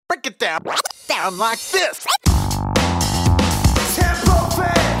Break it down like this. Tempo Fit.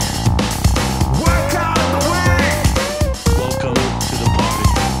 Work out of the way. Welcome to the party.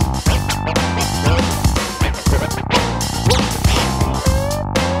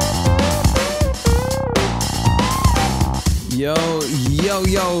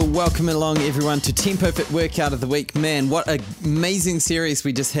 Yo, welcome along everyone to Tempo Fit Workout of the Week. Man, what an amazing series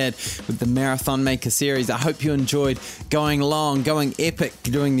we just had with the Marathon Maker series. I hope you enjoyed going long, going epic,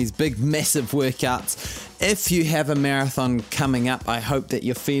 doing these big, massive workouts. If you have a marathon coming up, I hope that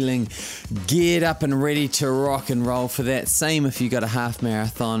you're feeling geared up and ready to rock and roll for that. Same if you got a half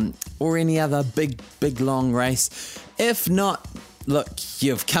marathon or any other big, long race. If not, look,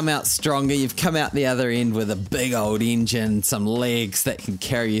 you've come out stronger, you've come out the other end with a big old engine, some legs that can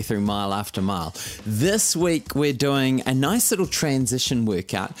carry you through mile after mile. This week we're doing a nice little transition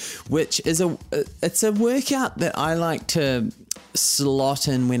workout, which is it's a workout that I like to slot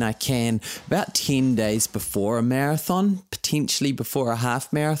in when I can, about 10 days before a marathon, potentially before a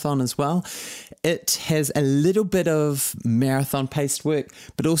half marathon as well. It has a little bit of marathon paced work,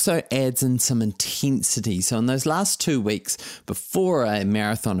 but also adds in some intensity. So in those last 2 weeks before a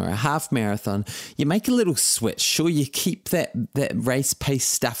marathon or a half marathon, you make a little switch. Sure, you keep that race pace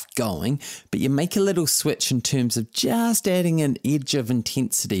stuff going, but you make a little switch in terms of just adding an edge of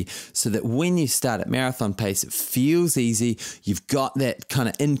intensity so that when you start at marathon pace, it feels easy. You've got that kind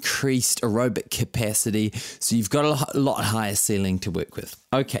of increased aerobic capacity, so you've got a lot higher ceiling to work with.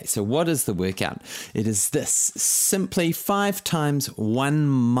 Okay, so what is the workout? It is this: simply 5 times 1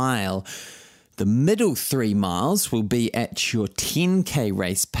 mile. The middle 3 miles will be at your 10K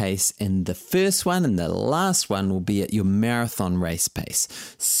race pace, and the first one and the last one will be at your marathon race pace.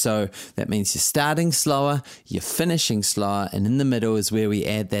 So that means you're starting slower, you're finishing slower, and in the middle is where we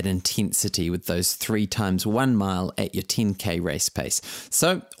add that intensity with those 3 times 1 mile at your 10K race pace.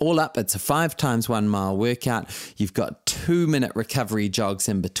 So all up, it's a 5 times 1 mile workout. You've got 2-minute recovery jogs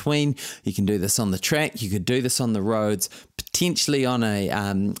in between. You can do this on the track, you could do this on the roads, potentially on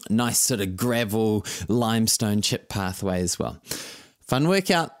a nice sort of gravel limestone chip pathway as well. Fun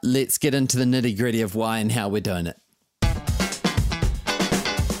workout. Let's get into the nitty gritty of why and how we're doing it.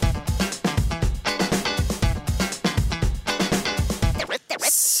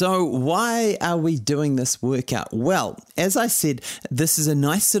 So why are we doing this workout? Well, as I said, this is a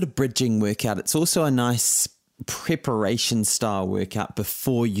nice sort of bridging workout. It's also a nice preparation style workout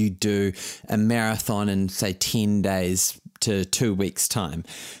before you do a marathon in, say, 10 days to 2 weeks time.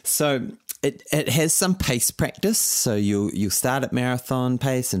 So it has some pace practice. So you'll start at marathon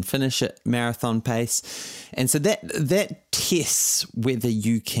pace and finish at marathon pace. And so that tests whether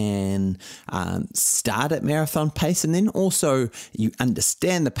you can start at marathon pace, and then also you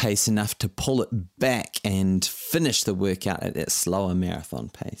understand the pace enough to pull it back and finish the workout at that slower marathon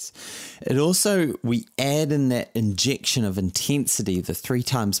pace. It also, we add in that injection of intensity, the 3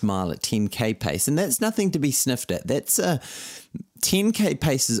 times mile at 10K pace, and that's nothing to be sniffed at. That's 10K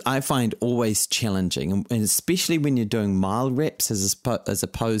paces I find always challenging, and especially when you're doing mile reps as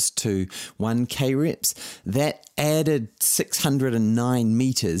opposed to 1K reps. That added 609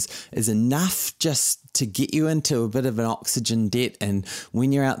 meters is enough just to get you into a bit of an oxygen debt, and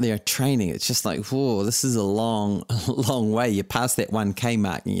when you're out there training, it's just like, whoa, this is a long way. You're past that 1K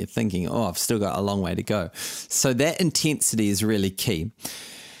mark and you're thinking, oh, I've still got a long way to go. So that intensity is really key.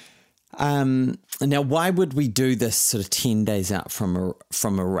 Now, why would we do this sort of 10 days out from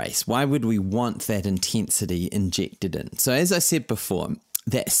a race? Why would we want that intensity injected in? So as I said before,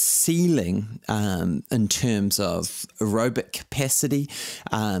 that ceiling in terms of aerobic capacity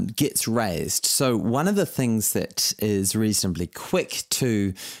gets raised. So one of the things that is reasonably quick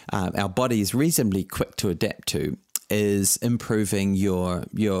to, our body is reasonably quick to adapt to, is improving your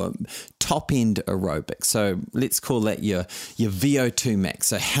top end aerobic. So let's call that your VO2 max.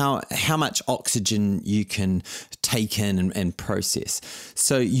 So how much oxygen you can take in and process.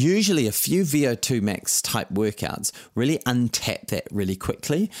 So usually a few VO2 max type workouts really untap that really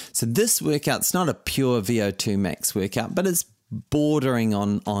quickly. So this workout's not a pure VO2 max workout, but it's bordering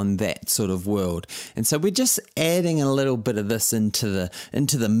on that sort of world. And so we're just adding a little bit of this into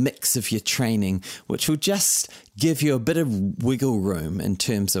the mix of your training, which will just give you a bit of wiggle room in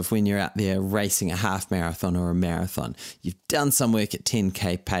terms of when you're out there racing a half marathon or a marathon. You've done some work at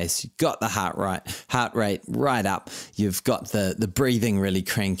 10K pace, you've got the heart rate right up, you've got the breathing really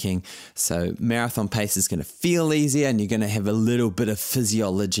cranking. So marathon pace is going to feel easier, and you're going to have a little bit of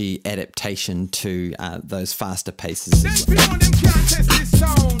physiology adaptation to those faster paces as well.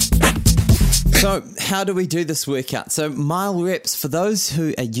 So how do we do this workout? So mile reps, for those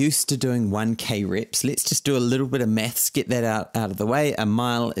who are used to doing 1K reps, let's just do a little bit of maths, get that out of the way. A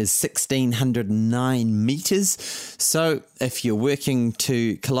mile is 1,609 meters. So if you're working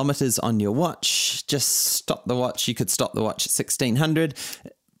to kilometers on your watch, just stop the watch. You could stop the watch at 1,600.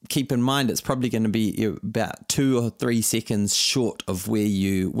 Keep in mind, it's probably going to be about 2 or 3 seconds short of where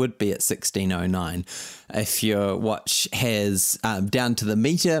you would be at 1609. If your watch has down to the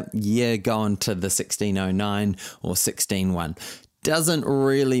meter, go on to the 1609 or 16:1. Doesn't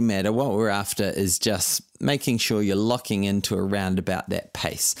really matter. What we're after is just making sure you're locking into around about that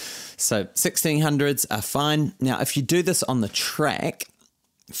pace. So 1600s are fine. Now, if you do this on the track,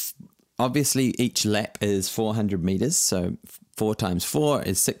 obviously each lap is 400 meters, so 4 times 4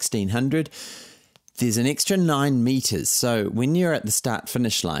 is 1,600. There's an extra 9 meters. So when you're at the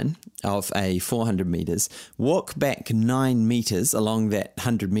start-finish line of a 400 meters, walk back 9 meters along that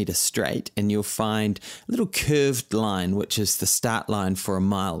 100-meter straight, and you'll find a little curved line, which is the start line for a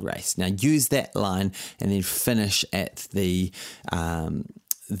mile race. Now, use that line and then finish at the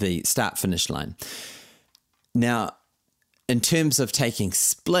start-finish line. Now, in terms of taking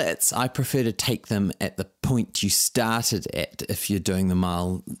splits, I prefer to take them at the point you started at if you're doing the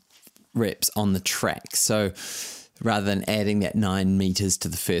mile reps on the track. So rather than adding that 9 meters to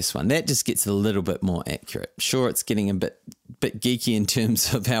the first one, that just gets a little bit more accurate. Sure, it's getting a bit geeky in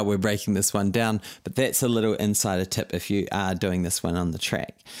terms of how we're breaking this one down, but that's a little insider tip if you are doing this one on the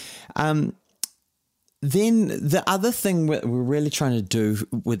track. Then the other thing we're really trying to do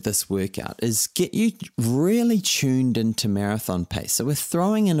with this workout is get you really tuned into marathon pace. So we're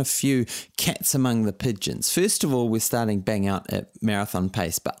throwing in a few cats among the pigeons. First of all, we're starting bang out at marathon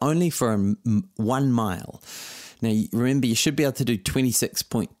pace, but only for 1 mile. Now, remember, you should be able to do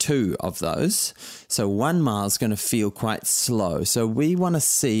 26.2 of those. So 1 mile is going to feel quite slow. So we want to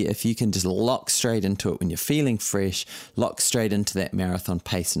see if you can just lock straight into it when you're feeling fresh, lock straight into that marathon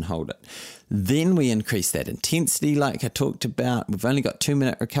pace and hold it. Then we increase that intensity like I talked about. We've only got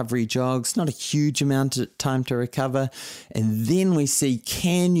 2-minute recovery jogs, not a huge amount of time to recover. And then we see,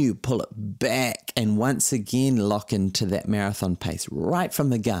 can you pull it back and once again lock into that marathon pace right from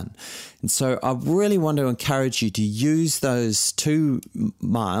the gun? And so I really want to encourage you to use those 2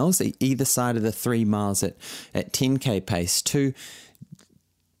 miles, either side of the 3 miles at 10K pace, to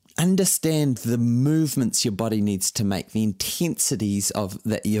understand the movements your body needs to make, the intensities of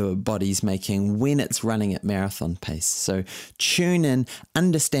that your body's making when it's running at marathon pace. So tune in,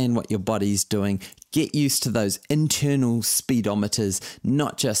 understand what your body's doing, get used to those internal speedometers,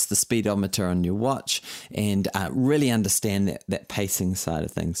 not just the speedometer on your watch, and really understand that pacing side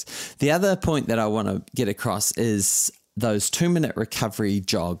of things. The other point that I want to get across is those 2-minute recovery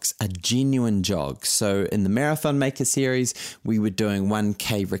jogs are genuine jogs. So in the Marathon Maker series, we were doing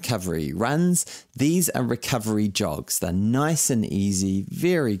 1K recovery runs. These are recovery jogs. They're nice and easy,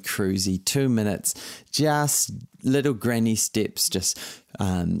 very cruisy, 2 minutes, just little granny steps, just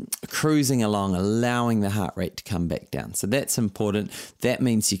cruising along, allowing the heart rate to come back down. So that's important. That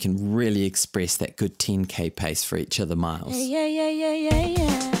means you can really express that good 10K pace for each of the miles.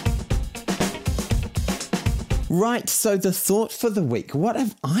 Yeah. Right, so the thought for the week. What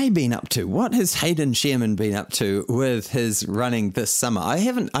have I been up to? What has Hayden Sherman been up to with his running this summer?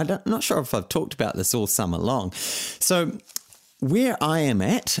 I'm not sure if I've talked about this all summer long. So where I am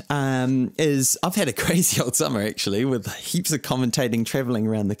at is I've had a crazy old summer, actually, with heaps of commentating, traveling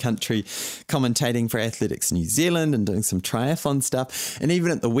around the country, commentating for Athletics New Zealand and doing some triathlon stuff. And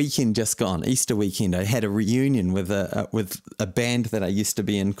even at the weekend just gone, Easter weekend, I had a reunion with a band that I used to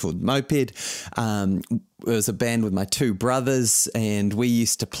be in called Moped. It was a band with my 2 brothers, and we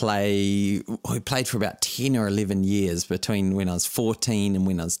used to play. We played for about 10 or 11 years between when I was 14 and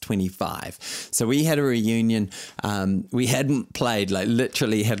when I was 25. So we had a reunion. We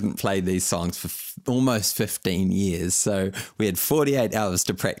literally hadn't played these songs for almost 15 years. So we had 48 hours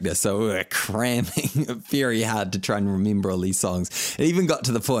to practice. So we were cramming very hard to try and remember all these songs. It even got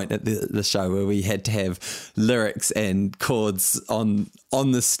to the point at the show where we had to have lyrics and chords on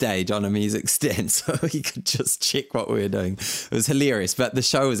the stage on a music stand so we could just check what we were doing. It was hilarious, but the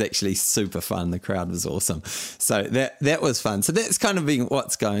show was actually super fun. The crowd was awesome. So that was fun. So that's kind of been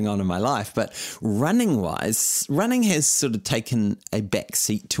what's going on in my life. But running has sort of taken a back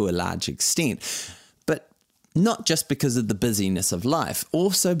seat to a large extent. But not just because of the busyness of life,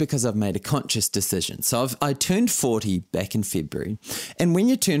 also because I've made a conscious decision. So I turned 40 back in February. And when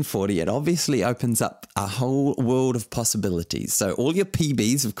you turn 40, it obviously opens up a whole world of possibilities. So all your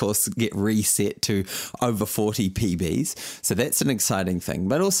PBs, of course, get reset to over 40 PBs. So that's an exciting thing.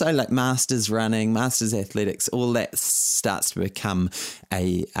 But also like masters running, masters athletics, all that starts to become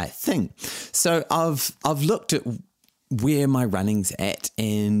a thing. So I've looked at where my running's at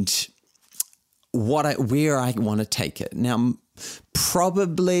and where I want to take it. Now,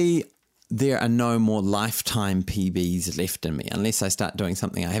 probably there are no more lifetime PBs left in me unless I start doing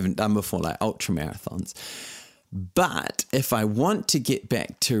something I haven't done before, like ultra marathons. But if I want to get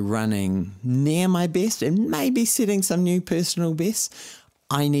back to running near my best and maybe setting some new personal bests,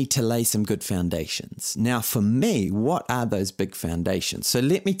 I need to lay some good foundations. Now, for me, what are those big foundations? So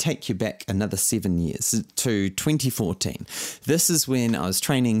let me take you back another 7 years to 2014. This is when I was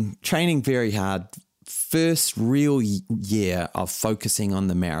training very hard. First real year of focusing on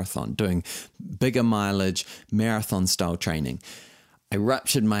the marathon, doing bigger mileage, marathon style training. I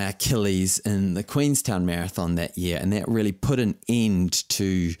ruptured my Achilles in the Queenstown Marathon that year, and that really put an end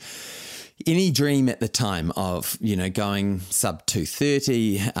to any dream at the time of, going sub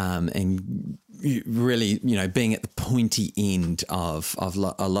 230 and really, being at the pointy end of a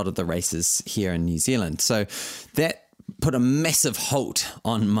lot of the races here in New Zealand. So that put a massive halt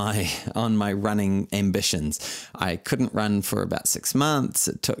on my running ambitions. I couldn't run for about 6 months.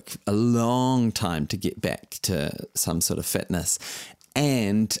 It took a long time to get back to some sort of fitness.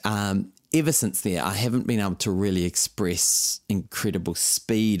 And ever since there, I haven't been able to really express incredible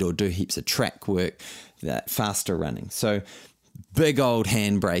speed or do heaps of track work, that faster running. So big old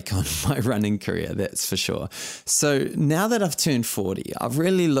handbrake on my running career, that's for sure. So now that I've turned 40, I've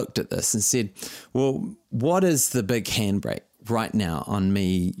really looked at this and said, well, what is the big handbrake right now on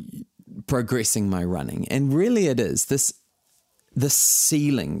me progressing my running? And really it is this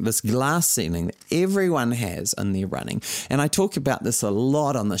ceiling, this glass ceiling that everyone has in their running. And I talk about this a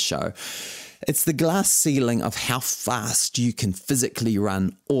lot on the show. It's the glass ceiling of how fast you can physically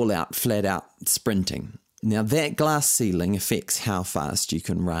run all out, flat out sprinting. Now that glass ceiling affects how fast you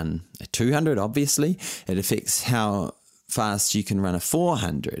can run a 200, obviously. It affects how fast you can run a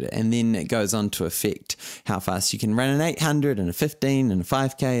 400, and then it goes on to affect how fast you can run an 800 and a 15 and a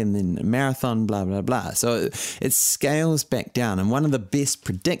 5k and then a marathon, blah blah blah. So it scales back down, and one of the best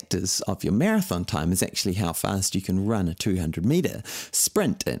predictors of your marathon time is actually how fast you can run a 200 meter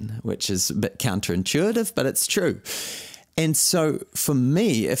sprint in, which is a bit counterintuitive, but it's true. And so for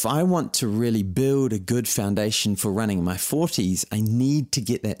me, if I want to really build a good foundation for running in my 40s, I need to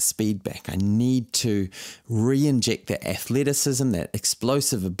get that speed back. I need to re-inject that athleticism, that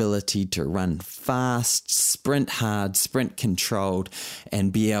explosive ability to run fast, sprint hard, sprint controlled,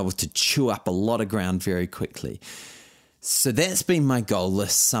 and be able to chew up a lot of ground very quickly. So that's been my goal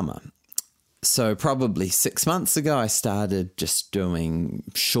this summer. So probably 6 months ago, I started just doing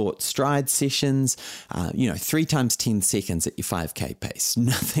short stride sessions, 3 times 10 seconds at your 5K pace.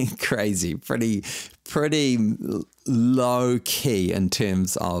 Nothing crazy, pretty low key in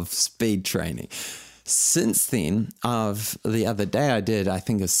terms of speed training. Since then, the other day I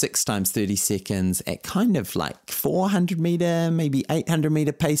think of 6 times 30 seconds at kind of like 400 meter, maybe 800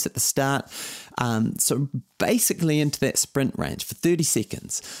 meter pace at the start. So basically into that sprint range for 30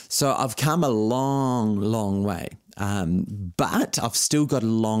 seconds. So I've come a long way. But I've still got a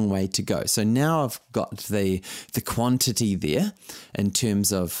long way to go. So now I've got the quantity there in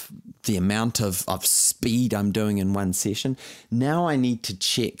terms of the amount of speed I'm doing in one session. Now I need to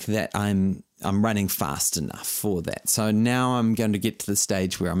check that I'm running fast enough for that. So now I'm going to get to the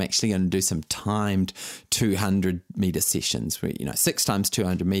stage where I'm actually going to do some timed 200 meter sessions where, 6 times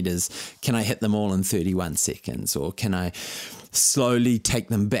 200 meters, can I hit them all in 31 seconds? Or can I slowly take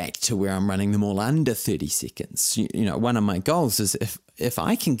them back to where I'm running them all under 30 seconds? One of my goals is if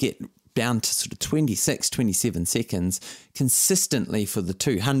I can get down to sort of 26, 27 seconds consistently for the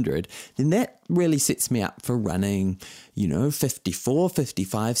 200, then that really sets me up for running, 54,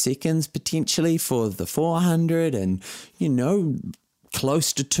 55 seconds potentially for the 400 and,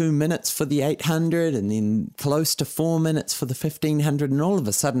 close to 2 minutes for the 800 and then close to 4 minutes for the 1500. And all of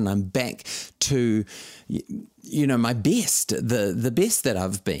a sudden I'm back to, my best, the best that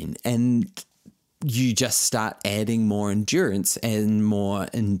I've been. And you just start adding more endurance and more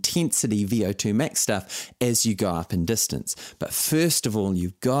intensity VO2 max stuff as you go up in distance. But first of all,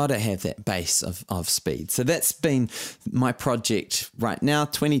 you've got to have that base of speed. So that's been my project right now,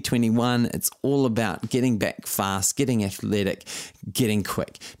 2021. It's all about getting back fast, getting athletic, getting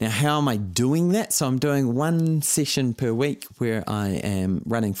quick. Now, how am I doing that? So I'm doing 1 session per week where I am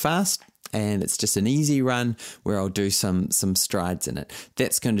running fast and it's just an easy run where I'll do some strides in it.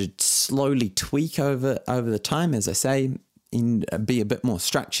 That's going to slowly tweak over the time, as I say, and be a bit more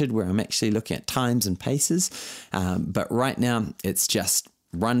structured where I'm actually looking at times and paces. But right now, it's just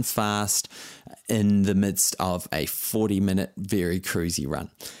run fast in the midst of a 40-minute, very cruisy run.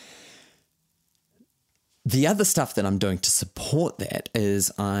 The other stuff that I'm doing to support that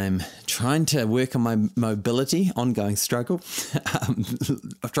is I'm trying to work on my mobility, ongoing struggle. I'm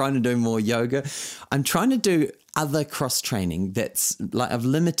trying to do more yoga. I'm trying to do other cross training. That's like I've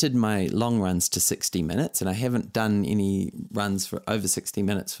limited my long runs to 60 minutes, and I haven't done any runs for over 60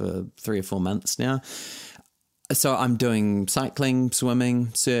 minutes for 3 or 4 months now. So I'm doing cycling, swimming,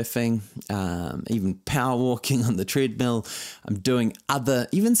 surfing, even power walking on the treadmill. I'm doing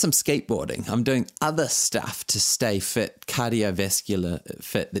even some skateboarding. I'm doing other stuff to stay fit, cardiovascular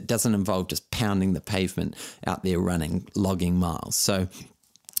fit, that doesn't involve just pounding the pavement out there running, logging miles. So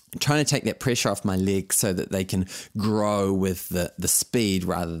I'm trying to take that pressure off my legs so that they can grow with the speed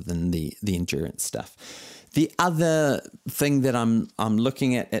rather than the endurance stuff. The other thing that I'm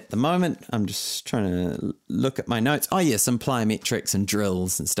looking at the moment, I'm just trying to look at my notes. Oh yeah, some plyometrics and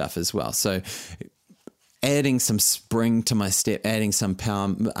drills and stuff as well. So adding some spring to my step, adding some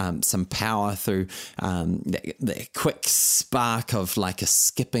power through the quick spark of like a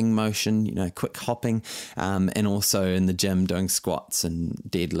skipping motion, quick hopping, and also in the gym doing squats and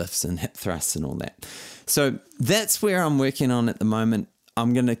deadlifts and hip thrusts and all that. So that's where I'm working on at the moment.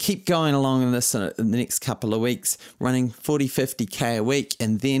 I'm going to keep going along in this in the next couple of weeks, running 40, 50K a week.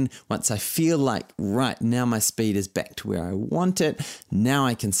 And then once I feel like, right, now my speed is back to where I want it, now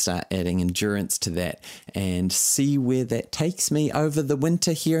I can start adding endurance to that and see where that takes me over the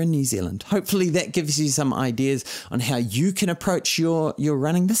winter here in New Zealand. Hopefully that gives you some ideas on how you can approach your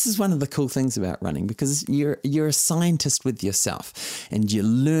running. This is one of the cool things about running, because you're a scientist with yourself and you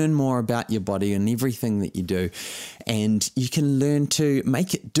learn more about your body and everything that you do. And you can learn to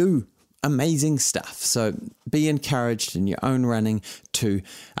make it do amazing stuff. So be encouraged in your own running to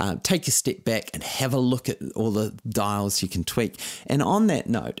take a step back and have a look at all the dials you can tweak. And on that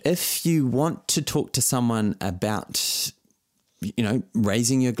note, if you want to talk to someone about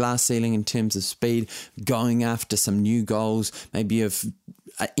raising your glass ceiling in terms of speed, going after some new goals, maybe you've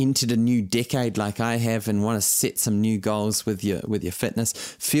entered a new decade like I have and want to set some new goals with your fitness,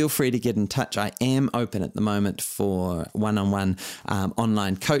 feel free to get in touch. I am open at the moment for one-on-one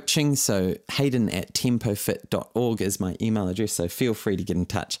online coaching. So hayden@tempofit.org is my email address. So feel free to get in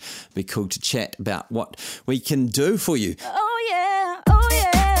touch. It'd be cool to chat about what we can do for you. Oh yeah, oh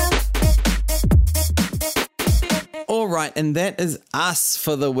yeah. All right, and that is us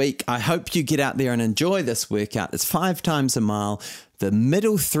for the week. I hope you get out there and enjoy this workout. It's 5 times a mile. The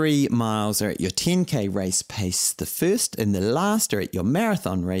middle 3 miles are at your 10K race pace. The first and the last are at your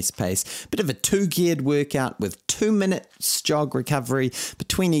marathon race pace. Bit of a 2-geared workout with 2 minutes jog recovery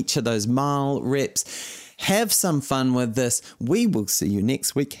between each of those mile reps. Have some fun with this. We will see you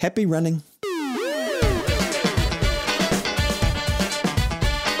next week. Happy running.